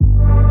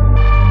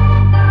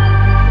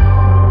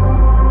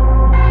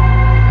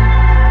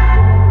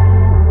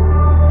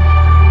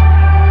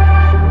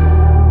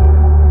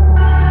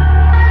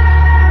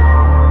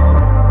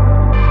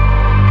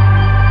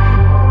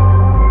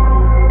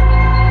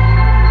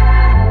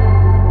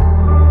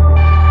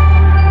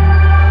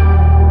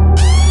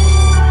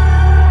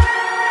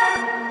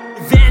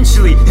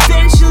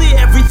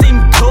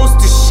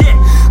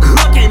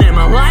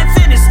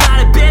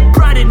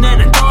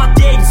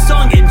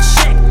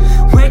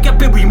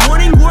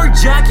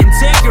average, I can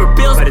take your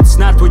bills, but it's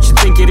not what you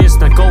think it is,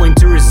 not going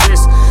to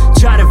resist.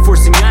 Try to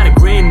forcing out a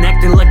grin,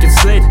 acting like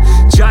it's lit.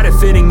 Try to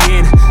fitting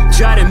in,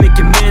 try to make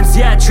amends.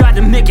 Yeah, I tried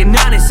to make it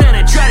honest and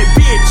I try to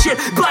be a shit,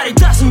 but it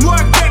doesn't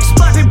work